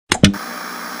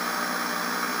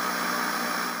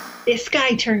This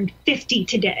guy turned 50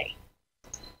 today.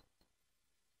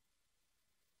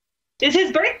 It's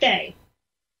his birthday.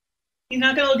 He's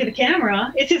not going to look at the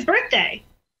camera. It's his birthday.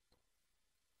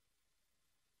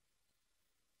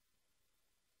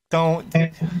 Don't.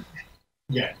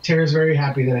 Yeah, Tara's very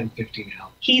happy that I'm 50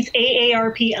 now. He's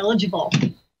AARP eligible.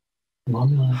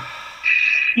 Mama.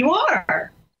 You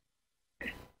are.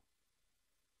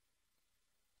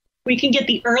 We can get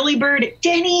the early bird at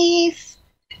Denny's.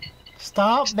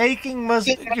 Stop making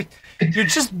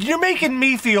you're making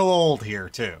me feel old here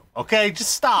too. Okay,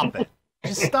 just stop it.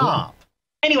 Just stop.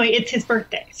 Anyway, it's his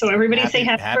birthday, so everybody say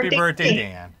happy birthday,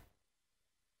 Dan.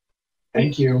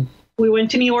 Thank you. We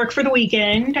went to New York for the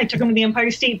weekend. I took him to the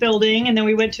Empire State Building, and then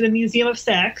we went to the Museum of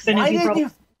Sex. And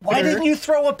why didn't you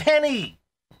throw a penny?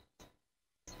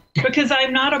 Because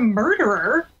I'm not a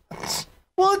murderer.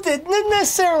 Well, it didn't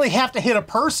necessarily have to hit a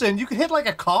person. You could hit like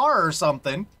a car or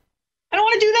something. I don't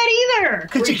want to do that either.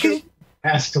 Could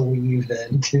has to leave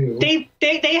then too.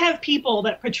 They have people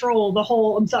that patrol the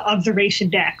whole observation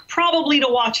deck, probably to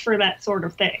watch for that sort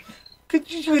of thing.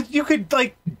 You could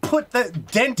like put the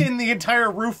dent in the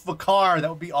entire roof of a car. That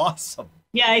would be awesome.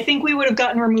 Yeah, I think we would have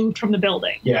gotten removed from the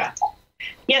building. Yeah.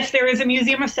 Yes, there is a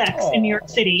Museum of Sex in New York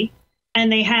City,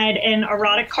 and they had an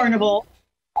erotic carnival.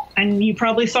 And you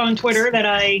probably saw on Twitter that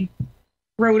I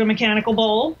rode a mechanical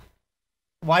bull.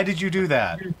 Why did you do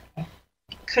that?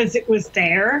 Because it was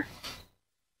there.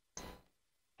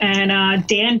 And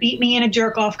Dan beat me in a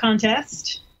jerk-off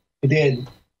contest. It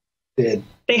did.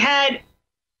 They had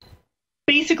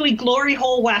basically glory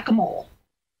hole whack-a-mole.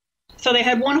 So they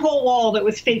had one whole wall that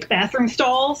was fake bathroom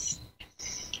stalls,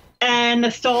 and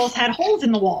the stalls had holes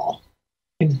in the wall.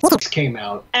 And books came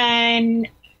out. And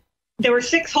there were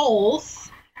 6 holes,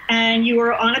 and you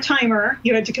were on a timer.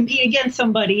 You had to compete against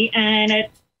somebody, and at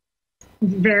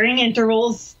varying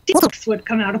intervals, dicks would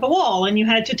come out of the wall, and you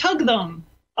had to tug them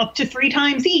up to 3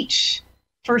 times each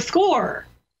for a score.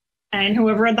 And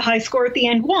whoever had the high score at the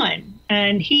end won.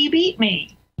 And he beat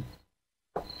me.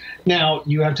 Now,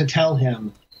 you have to tell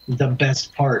him the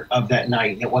best part of that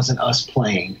night. It wasn't us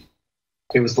playing.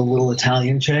 It was the little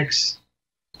Italian chicks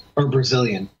or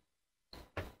Brazilian.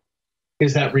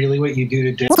 Is that really what you do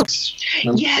to dicks?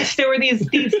 Yes, there were these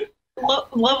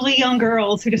lovely young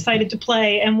girls who decided to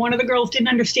play, and one of the girls didn't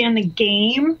understand the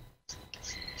game,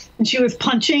 and she was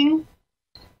punching.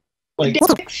 Like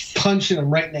dicks. Punching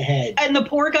them right in the head. And the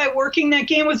poor guy working that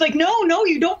game was like, no,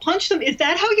 you don't punch them. Is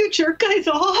that how you jerk guys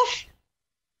off?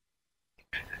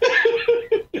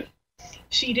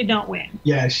 She did not win.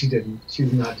 Yeah, she didn't. She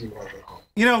did not do well at all.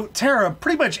 You know, Tara,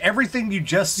 pretty much everything you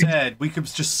just said, we could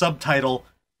just subtitle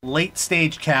late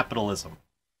stage capitalism.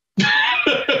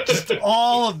 Just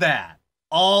all of that.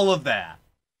 All of that.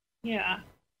 Yeah.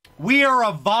 We are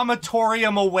a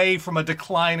vomitorium away from a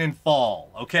decline and fall,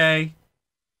 okay?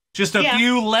 Just a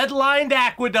few lead-lined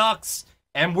aqueducts,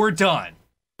 and we're done.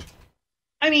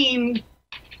 I mean,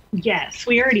 yes,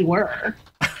 we already were.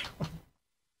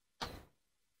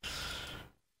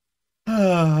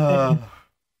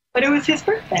 But it was his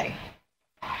birthday.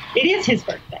 It is his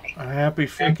birthday. A happy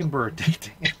freaking birthday,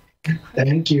 Dan.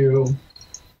 Thank you.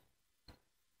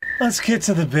 Let's get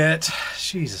to the bit.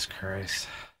 Jesus Christ.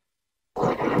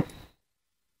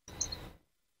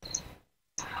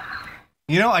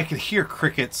 You know, I could hear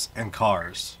crickets and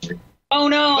cars. Oh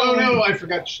no! Oh no! I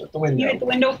forgot to shut the window. You hit the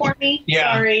window for me?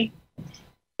 Yeah. Sorry.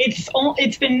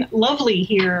 It's been lovely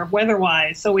here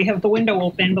weather-wise, so we have the window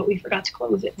open, but we forgot to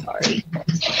close it. Sorry.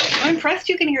 I'm impressed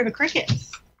you can hear the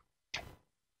crickets.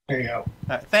 There you go.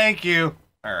 Thank you.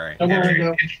 All right.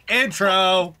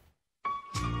 Intro.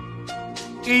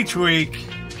 Each week,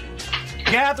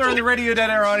 gather in the Radio Dead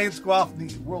Air audience, go off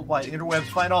the worldwide interwebs,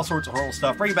 find all sorts of horrible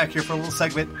stuff, bring it back here for a little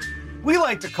segment we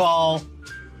like to call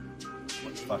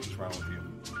What the Fuck is Wrong with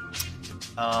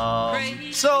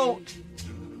You? So,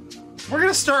 we're going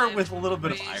to start with a little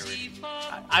bit of irony.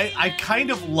 I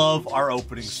kind of love our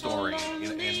opening story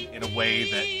in a way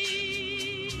that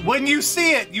when you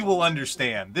see it, you will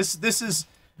understand. This is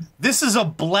a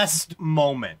blessed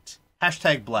moment.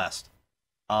 Hashtag blessed.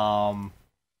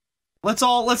 Let's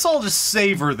all just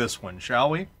savor this one, shall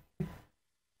we?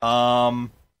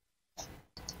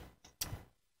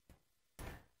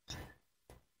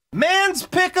 Man's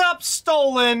pickup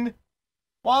stolen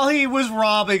while he was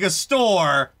robbing a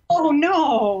store. Oh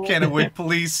no! Kennewick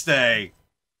police say.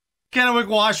 Kennewick,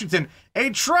 Washington. A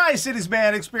Tri-Cities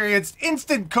man experienced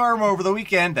instant karma over the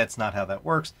weekend. That's not how that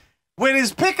works. When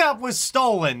his pickup was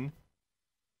stolen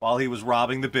while he was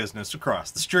robbing the business across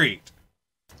the street.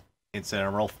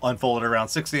 Incident unfolded around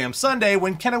 6 a.m. Sunday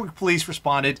when Kennewick police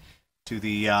responded to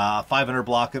the 500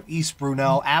 block of East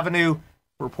Brunel Avenue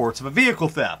reports of a vehicle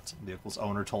theft. The vehicle's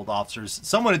owner told officers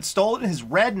someone had stolen his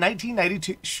red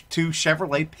 1992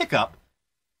 Chevrolet pickup.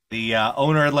 The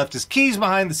owner had left his keys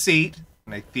behind the seat,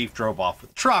 and a thief drove off with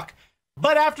the truck.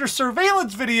 But after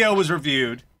surveillance video was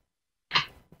reviewed,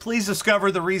 police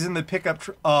discovered the reason the pickup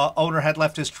owner had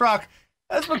left his truck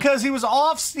is because he was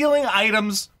off stealing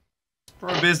items for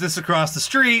a business across the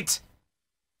street.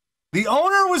 The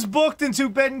owner was booked into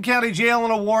Benton County Jail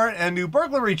on a warrant and a new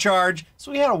burglary charge,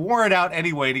 so he had a warrant out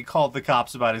anyway, and he called the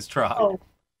cops about his truck. Oh.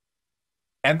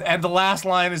 And the last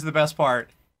line is the best part.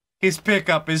 His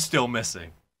pickup is still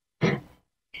missing.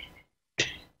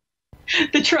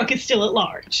 The truck is still at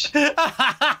large.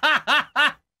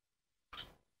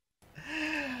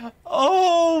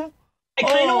 Oh! I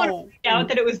kind of want to find out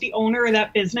that it was the owner of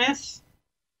that business.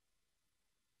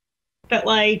 That,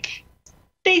 like,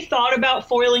 they thought about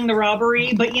foiling the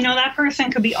robbery, but, you know, that person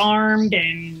could be armed,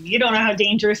 and you don't know how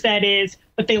dangerous that is,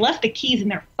 but they left the keys in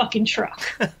their fucking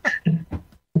truck.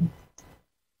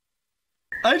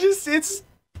 That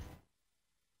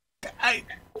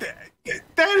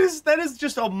is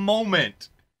just a moment.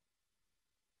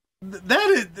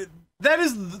 That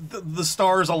is the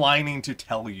stars aligning to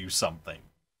tell you something.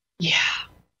 Yeah.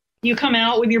 You come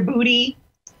out with your booty,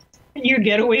 and your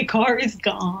getaway car is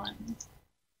gone.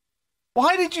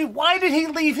 Why did he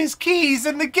leave his keys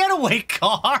in the getaway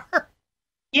car?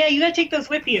 Yeah, you gotta take those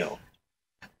with you.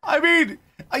 I mean,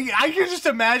 I can just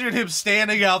imagine him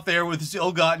standing out there with his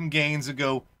ill-gotten gains and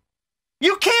go,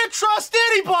 "You can't trust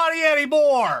anybody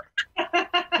anymore!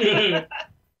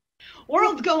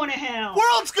 World's going to hell.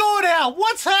 World's going to hell!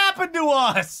 What's happened to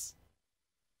us?"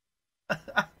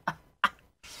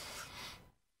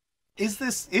 Is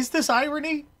this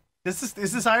irony? Is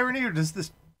this irony, or is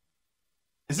this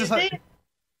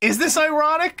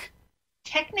ironic?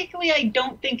 Technically, I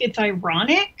don't think it's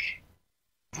ironic.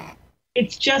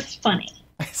 It's just funny.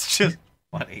 It's just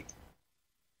funny.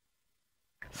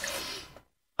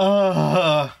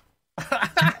 I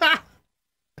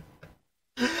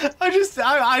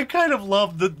kind of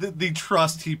love the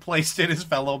trust he placed in his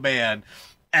fellow man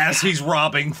as he's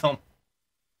robbing them.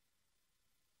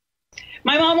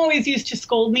 My mom always used to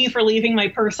scold me for leaving my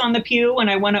purse on the pew when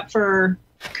I went up for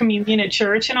communion at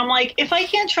church. And I'm like, if I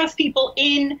can't trust people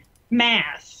in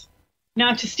mass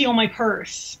not to steal my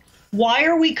purse, why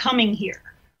are we coming here?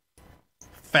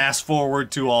 Fast forward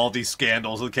to all these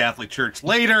scandals of the Catholic Church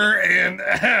later, and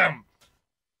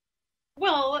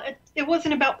well, it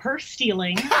wasn't about purse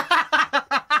stealing.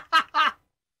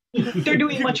 They're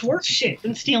doing much worse shit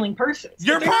than stealing purses.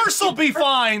 Your purse will be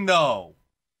fine, though.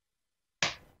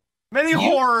 Many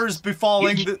horrors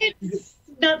befalling kids,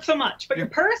 not so much, but your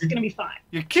purse is gonna be fine.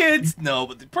 Your kids, no,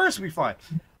 but the purse will be fine.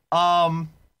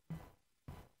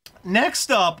 Next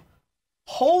up,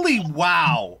 holy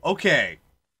wow. Okay.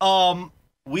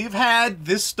 We've had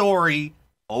this story,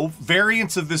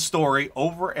 variants of this story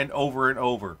over and over and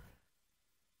over.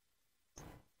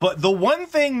 But the one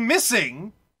thing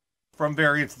missing from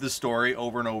variants of this story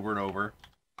over and over and over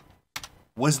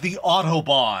was the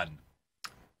Autobahn.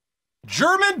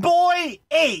 German boy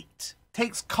 8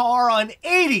 takes car on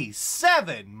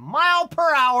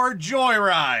 87-mile-per-hour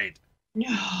joyride.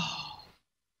 No.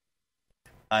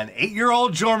 An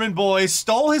 8-year-old German boy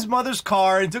stole his mother's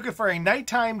car and took it for a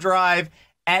nighttime drive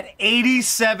at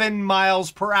 87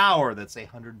 miles per hour. That's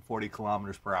 140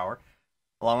 kilometers per hour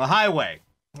along a highway.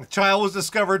 The child was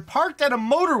discovered parked at a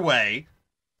motorway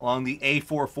along the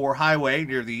A44 highway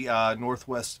near the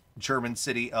northwest German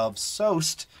city of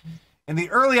Soest in the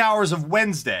early hours of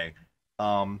Wednesday.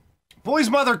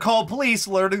 Boy's mother called police,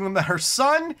 alerting them that her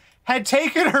son had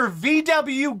taken her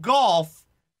VW Golf,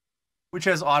 which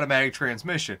has automatic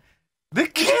transmission. The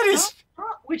kid is...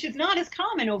 Which is not as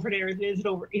common over there as it is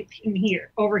over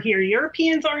here. Over here,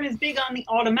 Europeans aren't as big on the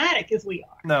automatic as we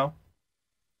are. No.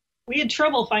 We had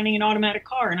trouble finding an automatic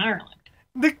car in Ireland.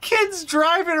 The kid's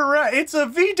driving around. It's a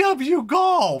VW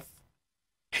Golf.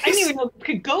 I didn't even know it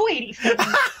could go 87.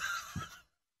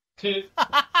 It's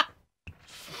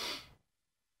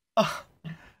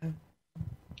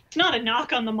not a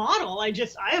knock on the model. I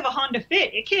have a Honda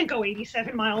Fit. It can't go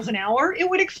 87 miles an hour. It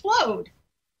would explode.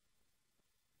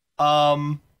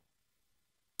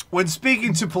 When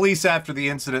speaking to police after the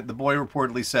incident, the boy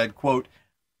reportedly said, quote,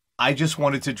 "I just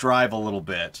wanted to drive a little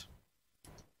bit."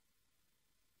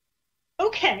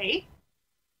 Okay.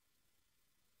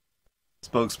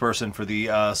 Spokesperson for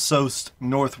the Soest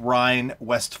North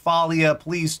Rhine-Westphalia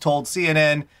police told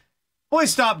CNN, boy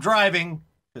stopped driving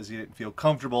because he didn't feel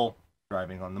comfortable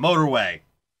driving on the motorway.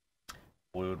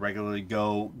 Boy would regularly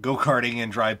go go-karting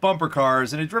and drive bumper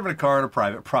cars and had driven a car on a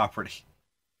private property.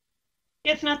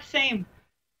 It's not the same.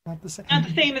 Not the same. Not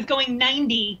the same as going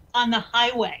 90 on the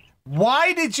highway.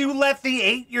 Why did you let the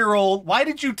 8-year-old, why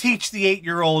did you teach the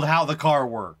 8-year-old how the car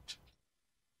worked?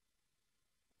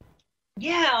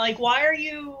 Yeah, like, why are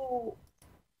you...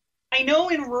 I know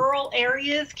in rural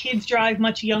areas, kids drive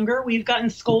much younger. We've gotten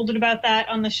scolded about that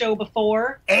on the show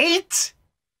before. 8?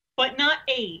 But not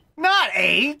 8. Not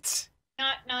 8.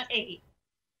 Not 8.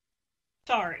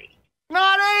 Sorry.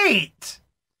 Not 8.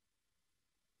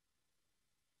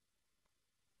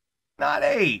 Not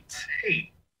 8.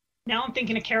 Now I'm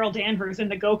thinking of Carol Danvers in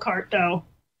the go-kart, though.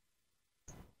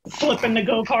 Flipping the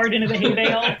go-kart into the hay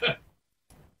bale.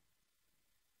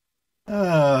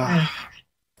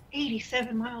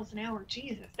 87 miles an hour.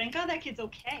 Jesus. Thank God that kid's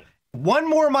okay. 1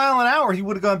 more mile an hour, he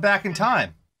would have gone back in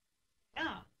time.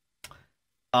 Yeah.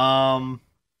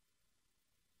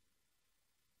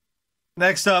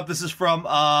 Next up, this is from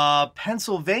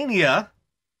Pennsylvania.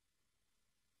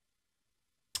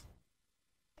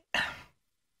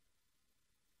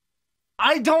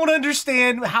 I don't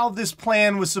understand how this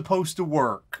plan was supposed to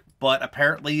work, but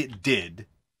apparently it did.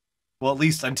 Well, at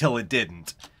least until it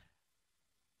didn't.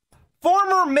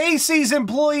 Former Macy's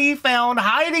employee found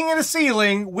hiding in a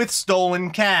ceiling with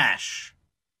stolen cash.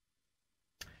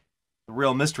 The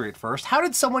real mystery at first, how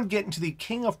did someone get into the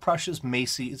King of Prussia's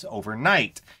Macy's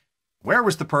overnight? Where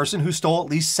was the person who stole at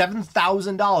least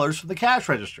 $7,000 from the cash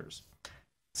registers?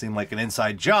 Seemed like an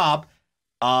inside job.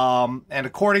 And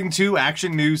according to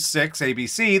Action News 6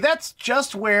 ABC, that's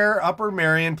just where Upper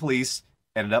Merion police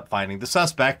ended up finding the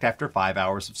suspect after 5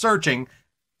 hours of searching,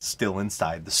 still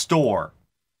inside the store,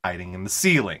 hiding in the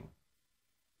ceiling.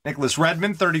 Nicholas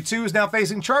Redmond, 32, is now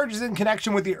facing charges in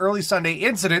connection with the early Sunday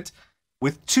incident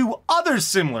with 2 other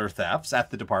similar thefts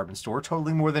at the department store,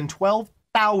 totaling more than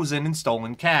 $12,000 in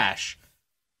stolen cash.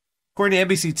 According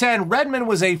to NBC 10, Redmond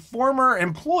was a former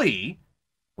employee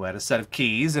who had a set of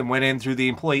keys and went in through the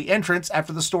employee entrance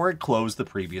after the store had closed the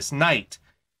previous night.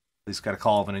 Police got a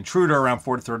call of an intruder around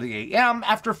 4:30 a.m.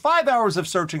 After 5 hours of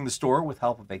searching the store with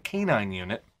help of a canine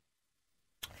unit,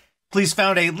 police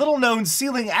found a little-known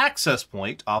ceiling access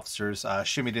point. Officers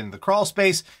shimmied into the crawl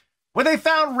space, where they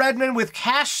found Redmond with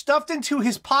cash stuffed into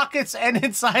his pockets and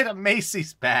inside a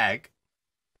Macy's bag.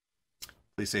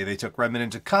 Police say they took Redmond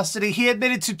into custody. He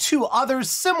admitted to 2 other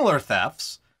similar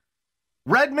thefts.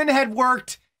 Redmond had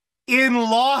worked in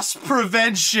loss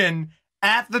prevention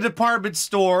at the department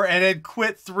store and had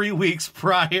quit 3 weeks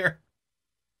prior.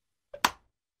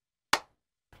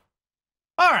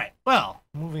 All right, well,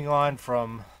 moving on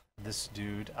from this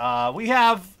dude, we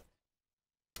have,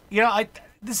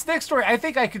 this next story, I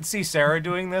think I could see Sarah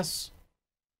doing this.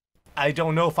 I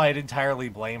don't know if I'd entirely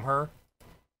blame her.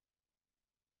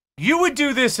 You would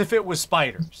do this if it was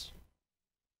spiders.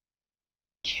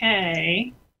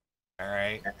 Okay. All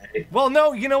right. Well,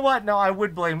 no, you know what? No, I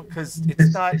would blame, because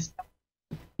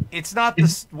it's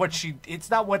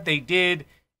not what they did.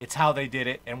 It's how they did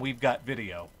it, and we've got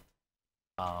video.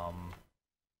 Oh,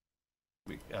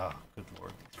 good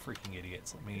Lord, these freaking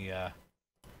idiots. Let me,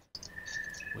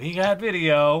 we got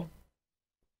video.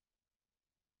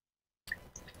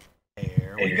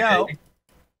 There we go.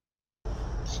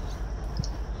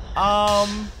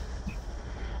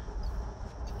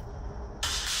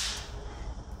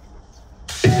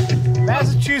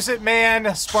 Massachusetts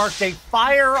man sparked a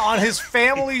fire on his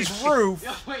family's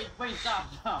roof. Wait,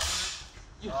 stop.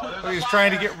 He was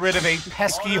trying to get rid of a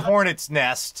pesky hornet's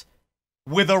nest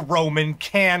with a Roman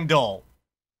candle.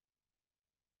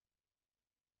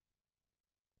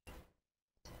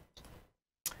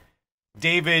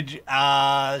 David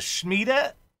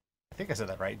Schmieda, I think I said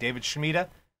that right. David Schmieda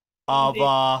of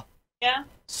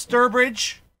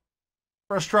Sturbridge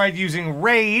first tried using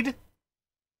Raid.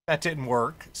 That didn't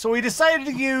work, so he decided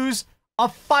to use a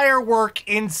firework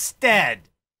instead.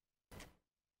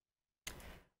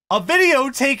 A video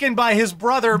taken by his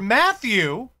brother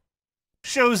Matthew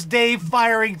shows Dave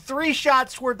firing 3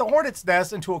 shots toward the hornet's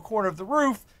nest into a corner of the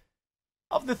roof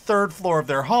of the 3rd floor of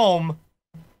their home.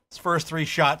 His first 3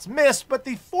 shots missed, but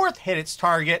the 4th hit its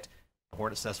target. The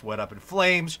hornet's nest went up in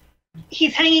flames.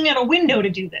 He's hanging out a window to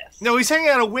do this. No, he's hanging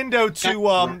out a window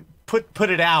to put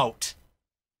it out.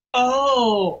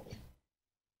 Oh.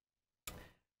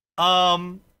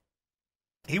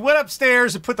 He went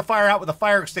upstairs and put the fire out with a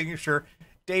fire extinguisher.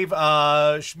 Dave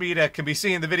Schmieda can be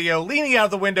seen in the video leaning out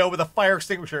of the window with a fire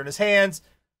extinguisher in his hands.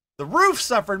 The roof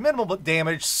suffered minimal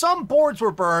damage. Some boards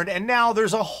were burned, and now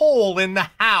there's a hole in the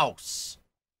house.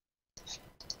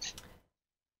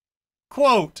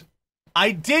 Quote,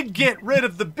 I did get rid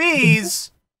of the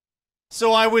bees,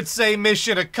 so I would say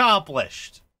mission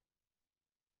accomplished.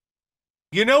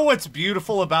 You know what's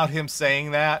beautiful about him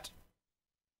saying that?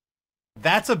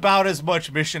 That's about as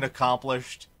much mission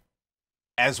accomplished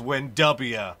as when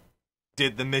W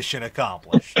did the mission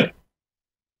accomplished. Can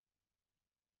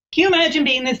you imagine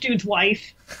being this dude's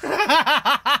wife? And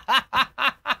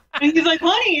he's like,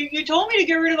 honey, you told me to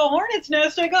get rid of the hornet's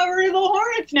nest. I got rid of the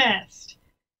hornet's nest.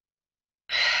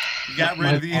 You got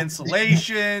rid of the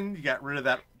insulation. You got rid of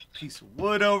that piece of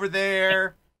wood over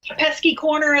there. The pesky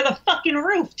corner of the fucking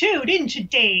roof, too, didn't you,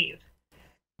 Dave?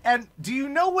 And do you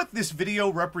know what this video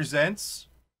represents?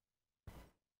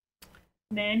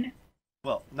 Men?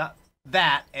 Well, not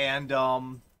that, and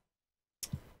an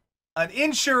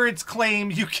insurance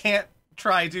claim you can't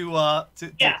try to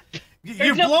Yeah.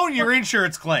 You've blown your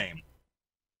insurance claim.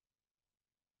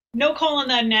 No calling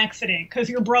that an accident, because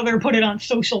your brother put it on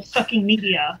social fucking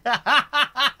media.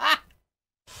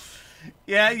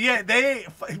 Yeah,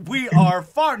 we are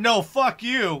no, fuck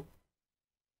you.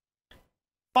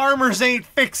 Farmers ain't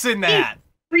fixing that.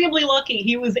 He's extremely lucky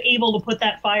he was able to put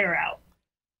that fire out.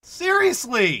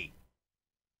 Seriously.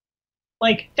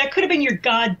 Like, that could have been your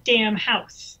goddamn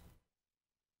house.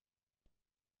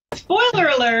 Spoiler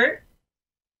alert.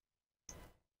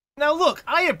 Now look,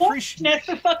 I appreciate nests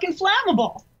are fucking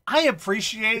flammable. I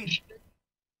appreciate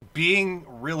being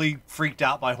really freaked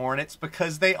out by hornets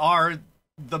because they are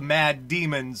the mad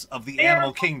demons of the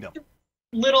animal kingdom.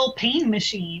 Little pain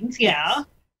machines, yeah.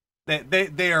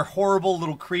 They are horrible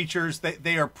little creatures.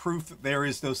 They are proof that there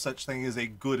is no such thing as a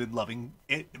good and loving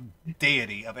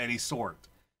deity of any sort.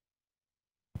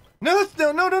 No.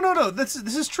 This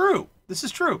is true. This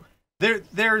is true.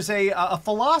 There's a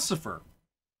philosopher,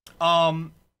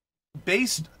 wrote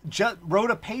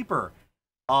a paper,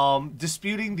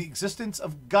 disputing the existence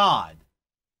of God,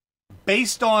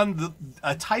 based on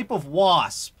a type of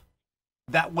wasp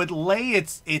that would lay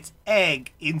its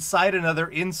egg inside another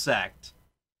insect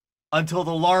until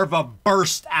the larva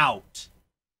burst out,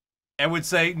 and would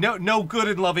say no good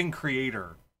and loving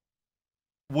creator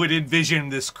would envision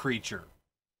this creature.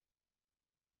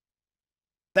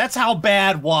 That's how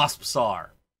bad wasps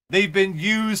are. They've been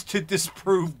used to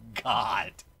disprove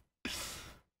God.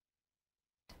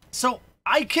 So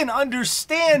I can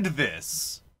understand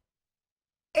this.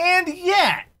 And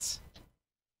yet,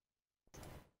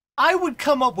 I would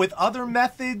come up with other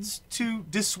methods to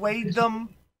dissuade them.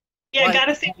 Yeah, I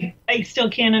gotta say, I still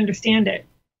can't understand it.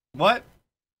 What?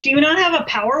 Do you not have a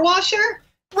power washer?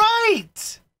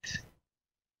 Right!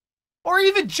 Or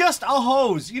even just a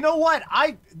hose. You know what?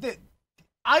 I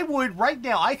would, right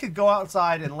now, I could go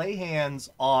outside and lay hands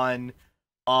on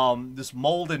this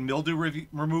mold and mildew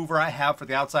remover I have for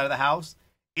the outside of the house.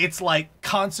 It's like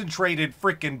concentrated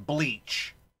frickin'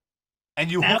 bleach. And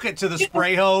you hook it to the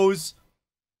spray hose.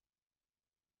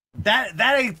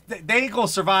 They ain't gonna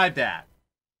survive that.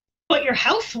 But your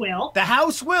house will. The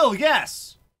house will,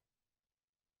 yes.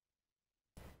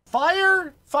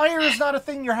 Fire is not a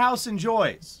thing your house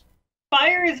enjoys.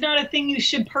 Fire is not a thing you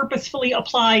should purposefully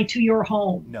apply to your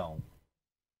home. No.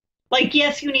 Like,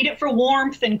 yes, you need it for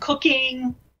warmth and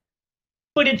cooking,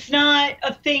 but it's not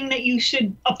a thing that you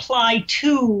should apply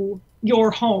to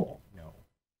your home. No.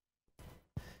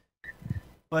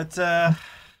 But,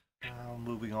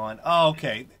 moving on. Oh,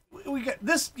 okay. We got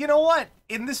this, you know what?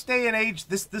 In this day and age,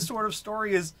 this sort of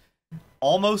story is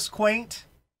almost quaint.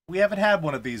 We haven't had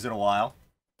one of these in a while.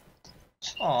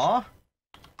 Aw.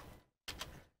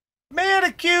 Man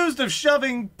accused of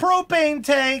shoving propane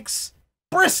tanks,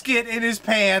 brisket in his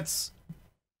pants,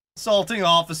 assaulting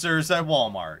officers at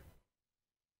Walmart.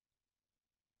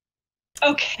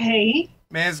 Okay.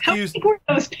 Man's How accused. big were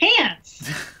those pants?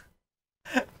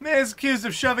 Man's accused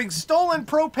of shoving stolen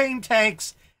propane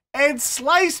tanks and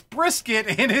sliced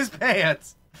brisket in his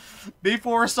pants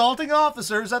before assaulting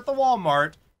officers at the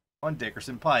Walmart on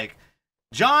Dickerson Pike.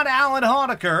 John Allen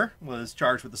Honecker was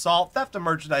charged with assault, theft of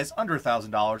merchandise under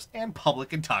 $1,000, and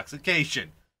public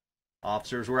intoxication.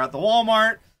 Officers were at the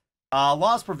Walmart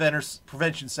Loss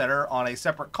Prevention Center on a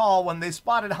separate call when they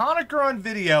spotted Honecker on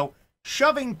video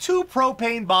shoving 2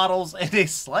 propane bottles and a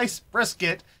sliced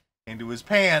brisket into his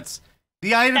pants.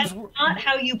 The items That's not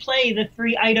how you play the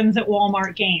 3 items at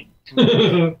Walmart game.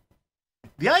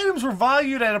 The items were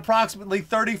valued at approximately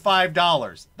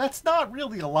 $35. That's not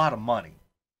really a lot of money.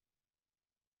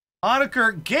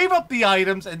 Honecker gave up the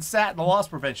items and sat in the loss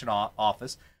prevention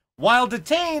office. While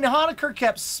detained, Honecker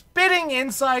kept spitting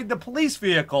inside the police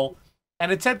vehicle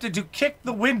and attempted to kick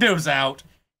the windows out.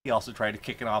 He also tried to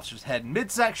kick an officer's head in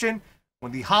midsection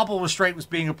when the hobble restraint was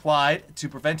being applied to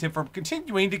prevent him from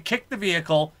continuing to kick the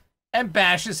vehicle and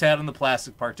bash his head on the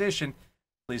plastic partition.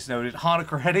 Police noted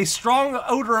Honecker had a strong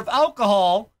odor of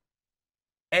alcohol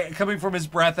coming from his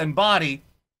breath and body.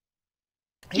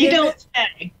 You don't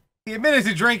say. He admitted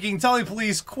to drinking, telling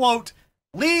police, quote,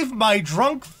 Leave my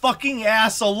drunk fucking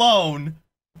ass alone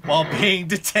while being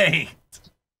detained.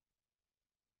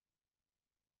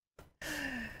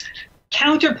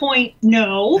 Counterpoint,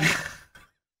 no.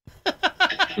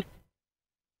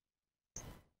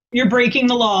 You're breaking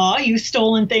the law. You've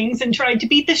stolen things and tried to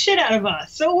beat the shit out of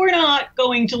us. So we're not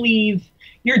going to leave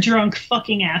your drunk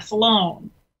fucking ass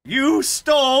alone. You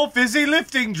stole fizzy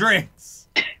lifting drinks.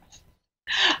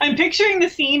 I'm picturing the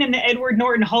scene in the Edward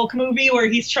Norton Hulk movie where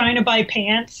he's trying to buy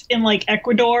pants in like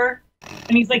Ecuador.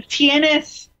 And he's like,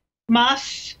 "Tienes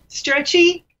más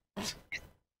stretchy?"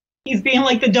 He's being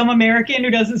like the dumb American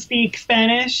who doesn't speak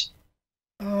Spanish.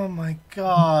 Oh my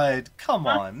god. Come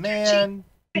on, man.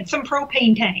 Get some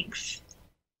propane tanks.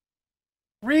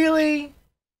 Really?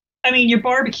 I mean, your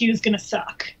barbecue's gonna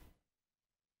suck.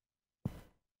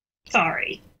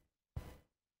 Sorry.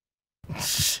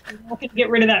 You're not gonna get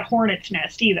rid of that hornet's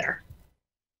nest either.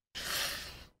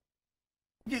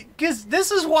 Because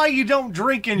this is why you don't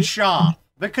drink and shop.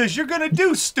 Because you're gonna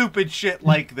do stupid shit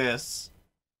like this.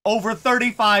 Over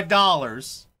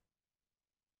 $35.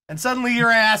 And suddenly your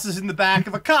ass is in the back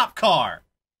of a cop car.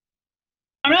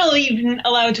 I'm not even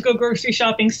allowed to go grocery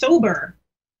shopping sober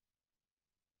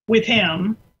with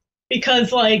him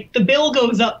because, like, the bill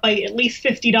goes up by at least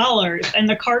 $50 and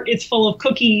the cart is full of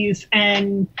cookies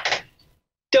and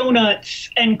donuts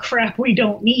and crap we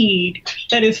don't need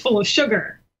that is full of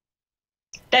sugar.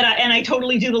 And I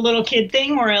totally do the little kid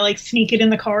thing where I, like, sneak it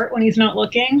in the cart when he's not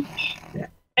looking. Yeah.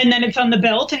 And then it's on the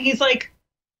belt and he's like,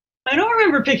 "I don't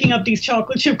remember picking up these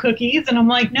chocolate chip cookies." And I'm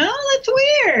like, "No, that's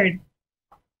weird."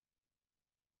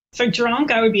 So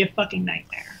drunk, I would be a fucking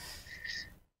nightmare.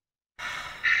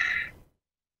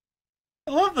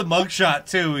 I love the mugshot,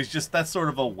 too. He's just, that's sort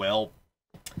of a, well,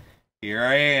 here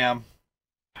I am.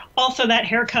 Also, that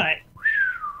haircut.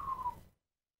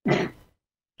 I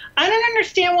don't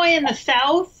understand why in the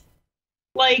South,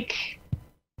 like,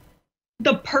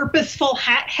 the purposeful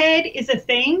hat head is a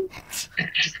thing.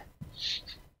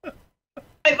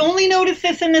 I've only noticed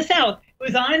this in the South. It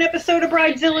was on an episode of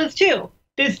Bridezilla's too.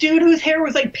 This dude whose hair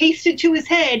was like pasted to his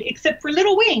head except for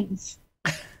little wings.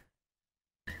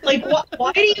 Like,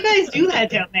 why do you guys do that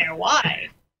down there? Why?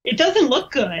 It doesn't look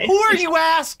good. Who are you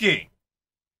asking?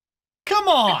 Come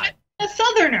on. A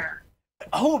Southerner.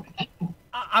 Oh,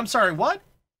 I'm sorry, what?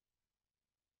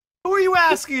 Who are you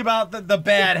asking about the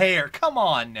bad hair? Come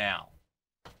on now.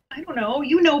 I don't know.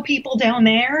 You know people down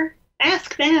there.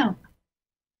 Ask them.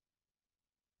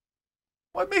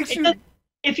 What makes you...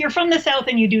 If you're from the South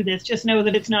and you do this, just know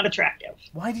that it's not attractive.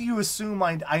 Why do you assume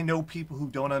I know people who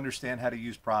don't understand how to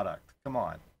use product? Come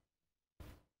on.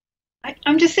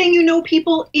 I'm just saying you know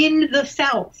people in the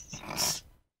South.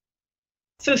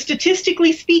 So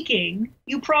statistically speaking,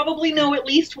 you probably know at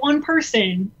least one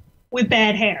person with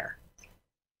bad hair.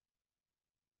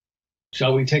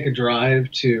 Shall we take a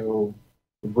drive to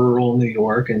rural New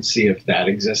York and see if that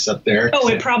exists up there? Oh,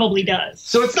 it probably does.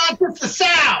 So it's not just the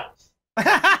South!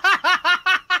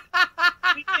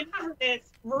 We remember this.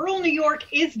 Rural New York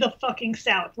is the fucking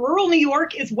South. Rural New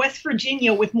York is West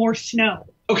Virginia with more snow.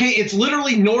 Okay, it's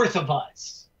literally north of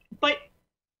us. But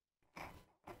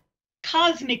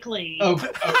cosmically. Oh,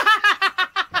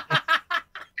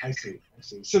 I see.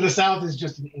 So the South is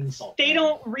just an insult. They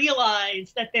don't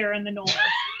realize that they're in the North.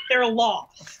 They're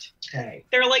lost. Okay.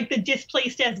 They're like the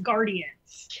displaced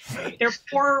Asgardians. They're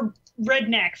poor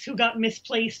rednecks who got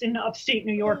misplaced in upstate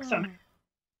New York somehow.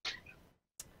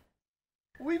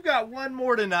 We've got one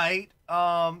more tonight.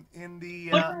 In the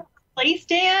What place,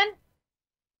 Dan?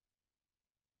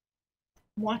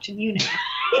 I'm watching you now.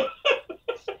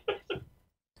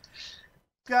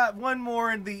 got one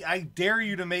more in the I dare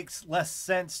you to make less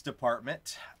sense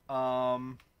department.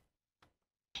 From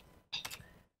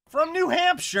New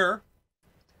Hampshire,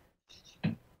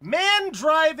 man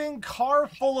driving car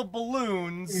full of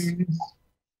balloons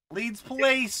leads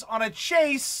police on a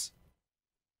chase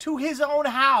to his own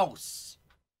house.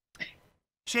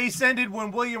 Chase ended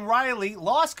when William Riley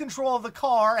lost control of the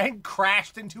car and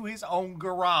crashed into his own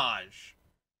garage.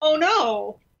 Oh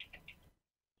no!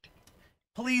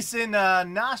 Police in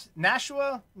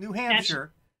Nashua, New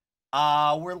Hampshire,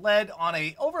 were led on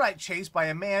a overnight chase by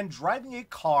a man driving a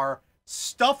car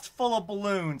stuffed full of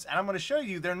balloons. And I'm going to show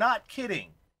you, they're not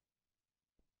kidding.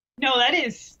 No, that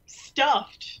is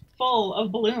stuffed full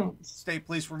of balloons. State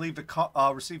police received a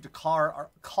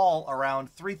call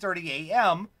around 3:30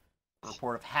 a.m.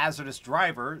 Report of hazardous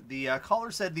driver. The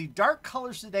caller said the dark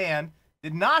color sedan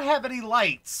did not have any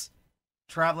lights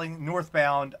traveling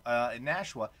northbound in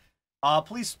Nashua.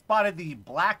 Police spotted the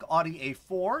black Audi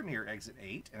A4 near exit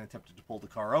 8 and attempted to pull the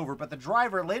car over, but the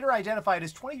driver, later identified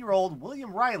as 20-year-old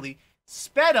William Riley,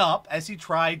 sped up as he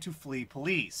tried to flee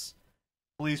police.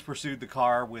 Police pursued the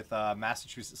car with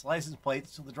Massachusetts license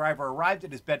plates until the driver arrived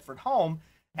at his Bedford home.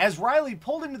 As Riley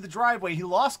pulled into the driveway, he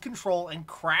lost control and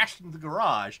crashed into the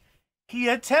garage. He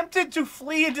attempted to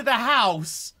flee into the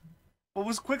house, but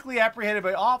was quickly apprehended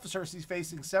by officers. He's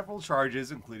facing several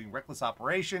charges, including reckless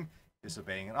operation,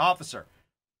 disobeying an officer.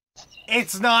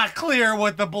 It's not clear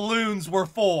what the balloons were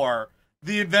for.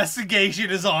 The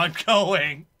investigation is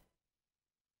ongoing.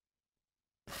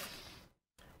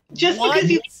 Just because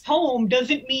you leave home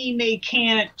doesn't mean they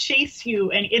can't chase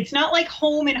you. And it's not like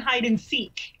home and hide and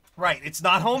seek. Right. It's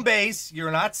not home base.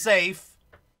 You're not safe.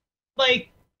 Like,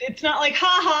 it's not like,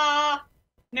 ha-ha.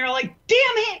 And they're like,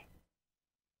 damn it.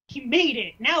 He made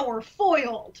it. Now we're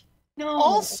foiled. No.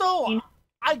 Also,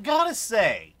 I gotta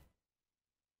say,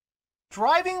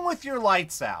 driving with your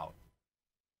lights out,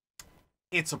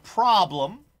 it's a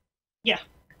problem. Yeah.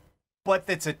 But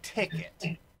it's a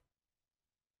ticket.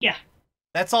 Yeah.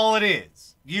 That's all it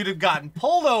is. You'd have gotten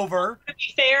pulled over. To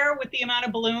be fair, with the amount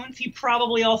of balloons, he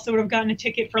probably also would have gotten a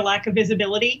ticket for lack of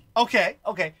visibility. Okay.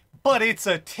 But it's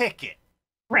a ticket.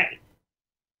 Right.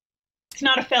 It's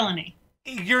not a felony.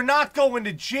 You're not going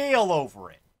to jail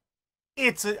over it.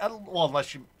 It's well,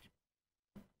 unless you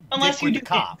do the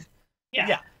cop. things. Yeah.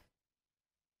 Yeah.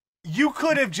 You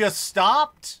could have just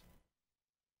stopped,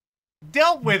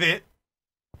 dealt with it,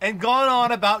 and gone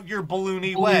on about your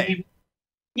balloony way.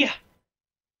 Yeah.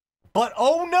 But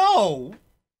oh no,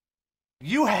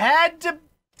 you had to,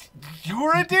 you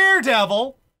were a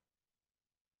daredevil.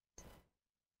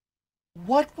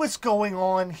 What was going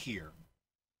on here?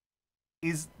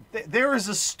 There is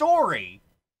a story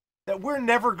that we're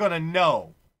never going to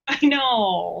know. I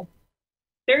know.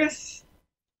 There's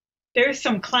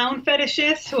some clown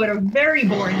fetishists who had a very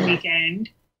boring weekend.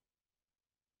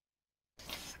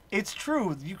 It's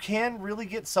true. You can really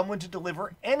get someone to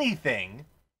deliver anything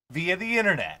via the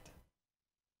internet.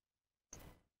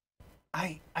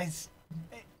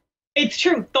 It's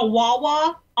true. The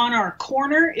Wawa on our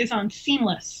corner is on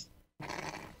Seamless.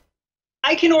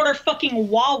 I can order fucking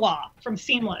Wawa from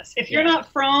Seamless. If you're not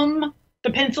from the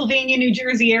Pennsylvania, New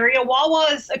Jersey area, Wawa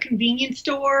is a convenience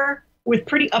store with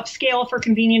pretty upscale for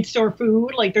convenience store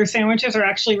food. Like, their sandwiches are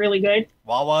actually really good.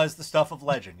 Wawa is the stuff of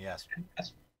legend, yes.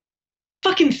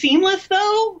 Fucking Seamless,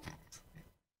 though? If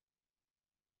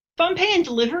I'm paying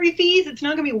delivery fees, it's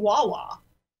not going to be Wawa.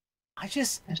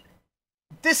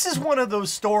 This is one of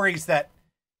those stories that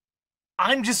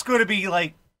I'm just going to be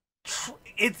like,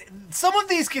 some of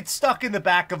these get stuck in the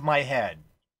back of my head.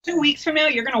 2 weeks from now,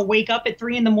 you're going to wake up at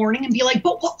 3 a.m. and be like,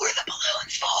 but what were the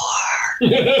balloons for?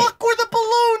 What were the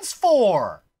balloons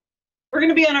for? We're going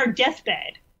to be on our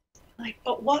deathbed. Like,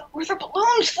 but what were the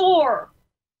balloons for?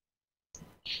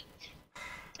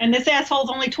 And this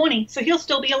asshole's only 20, so he'll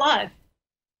still be alive.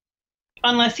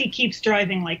 Unless he keeps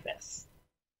driving like this.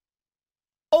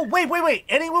 Oh, wait.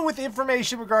 Anyone with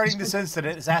information regarding this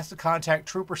incident is asked to contact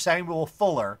Trooper Samuel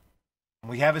Fuller.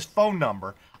 We have his phone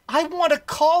number. I want to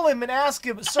call him and ask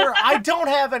him, sir, I don't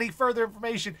have any further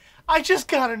information. I just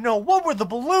got to know, what were the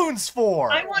balloons for?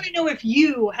 I want to know if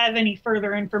you have any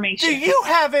further information. Do you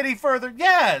have any further?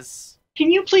 Yes.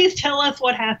 Can you please tell us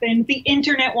what happened? The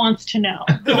internet wants to know.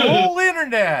 The whole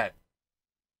internet.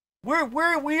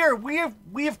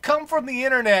 We have come from the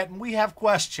internet and we have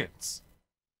questions.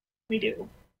 We do.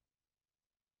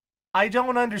 I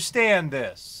don't understand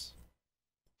this.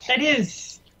 That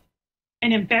is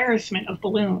an embarrassment of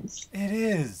balloons. It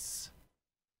is.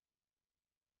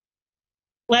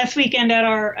 Last weekend at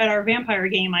our vampire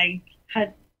game, I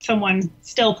had someone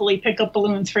stealthily pick up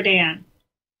balloons for Dan.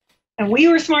 And we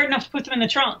were smart enough to put them in the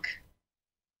trunk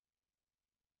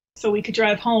so we could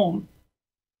drive home.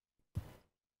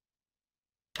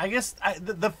 I guess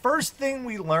the first thing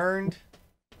we learned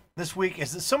this week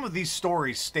is that some of these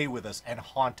stories stay with us and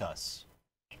haunt us.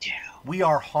 They do. We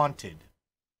are haunted.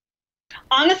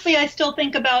 Honestly, I still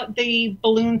think about the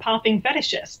balloon popping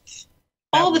fetishists.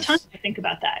 All the time I think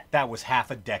about that. That was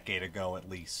half a decade ago at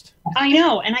least. I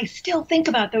know, and I still think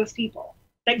about those people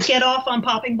that get off on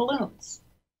popping balloons.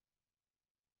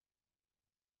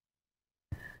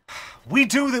 We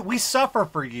do that. We suffer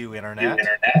for you, internet.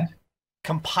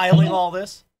 Compiling all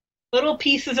this. Little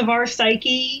pieces of our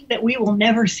psyche that we will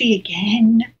never see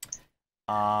again.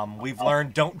 We've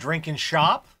learned don't drink and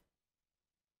shop.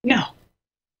 No.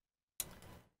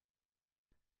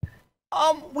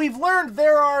 We've learned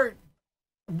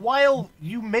while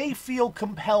you may feel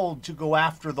compelled to go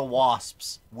after the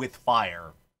wasps with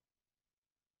fire,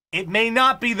 it may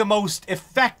not be the most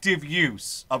effective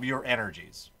use of your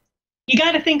energies. You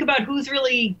got to think about who's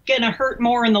really going to hurt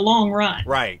more in the long run.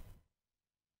 Right.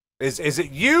 Is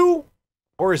it you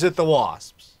Or is it the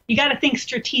wasps? You got to think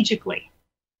strategically.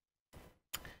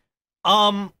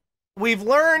 We've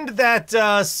learned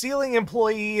that ceiling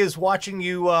employee is watching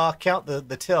you count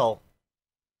the till.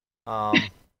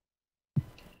 It's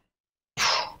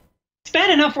bad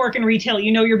enough working retail.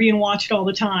 You know you're being watched all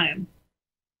the time.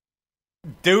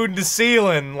 Dude in the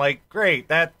ceiling, like, great.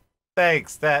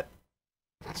 Thanks.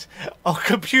 Oh,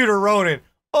 computer Ronin.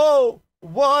 Oh,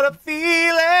 what a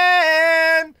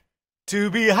feeling to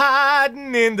be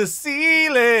hiding in the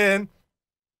ceiling.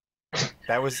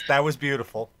 That was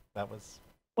beautiful. That was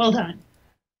well done.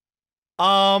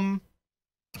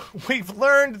 We've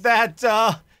learned that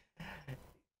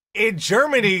in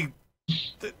Germany,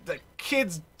 the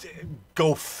kids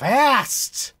go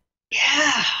fast.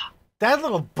 Yeah. That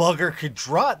little bugger could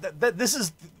draw.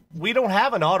 We don't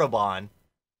have an Autobahn.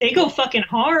 They go fucking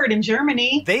hard in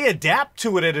Germany. They adapt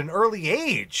to it at an early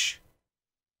age.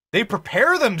 They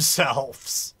prepare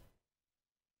themselves.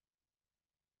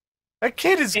 That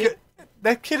kid is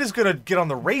gonna get on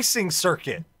the racing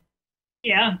circuit.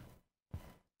 Yeah.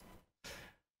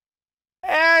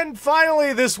 And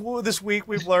finally, this week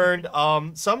we've learned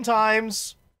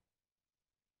sometimes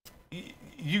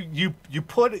you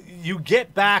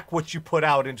get back what you put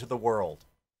out into the world.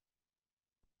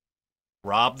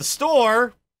 Rob the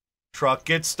store, truck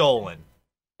gets stolen.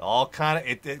 All kind of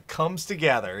it comes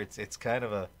together. It's kind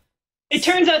of a. It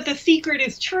turns out the secret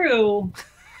is true,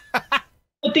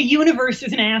 but the universe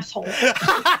is an asshole.